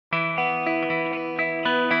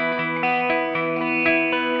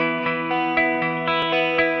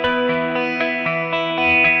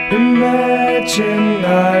Imagine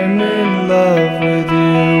I'm in love with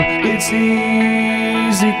you. It's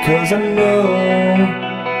easy 'cause I know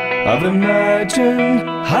I've imagined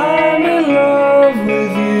I'm in love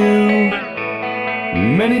with you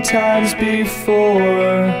many times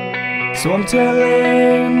before. So I'm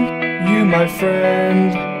telling you, my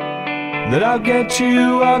friend, that I'll get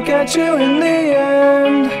you in the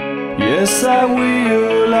end. Yes, I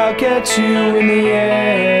will, I'll get you in the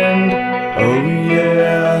end. Oh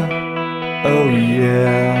yeah, oh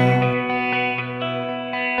yeah.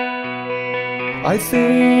 I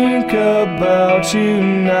think about you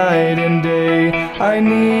night and day. I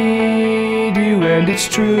need you and it's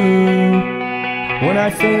true. When I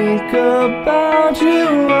think about you,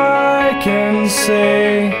 I can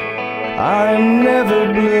say I'm never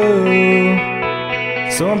blue.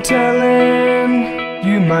 So I'm telling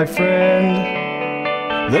you, my friend,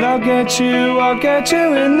 that I'll get you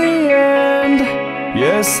in the end.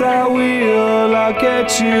 Yes, I will, I'll get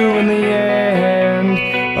you in the end.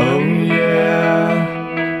 Oh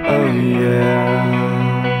yeah, oh yeah.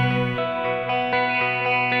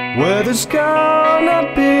 Well, there's gonna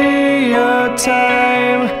be a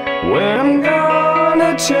time when I'm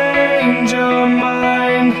gonna change your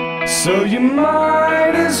mind. So you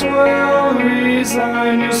might as well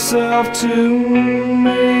resign yourself to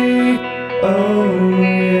me. Oh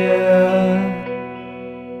yeah.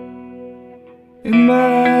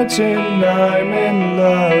 Imagine I'm in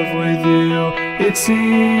love with you. It's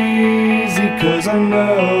easy 'cause I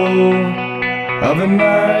know I've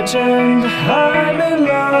imagined I'm in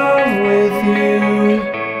love with you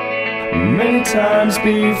many times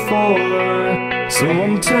before. So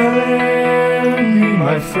I'm telling you,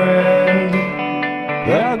 my friend,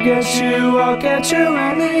 that I'll get you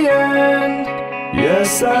in the end.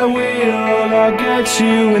 Yes, I will, I'll get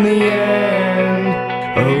you in the end.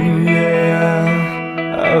 Oh yeah,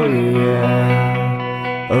 oh yeah,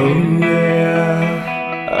 oh yeah,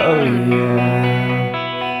 oh yeah,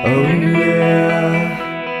 oh yeah,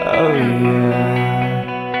 oh yeah.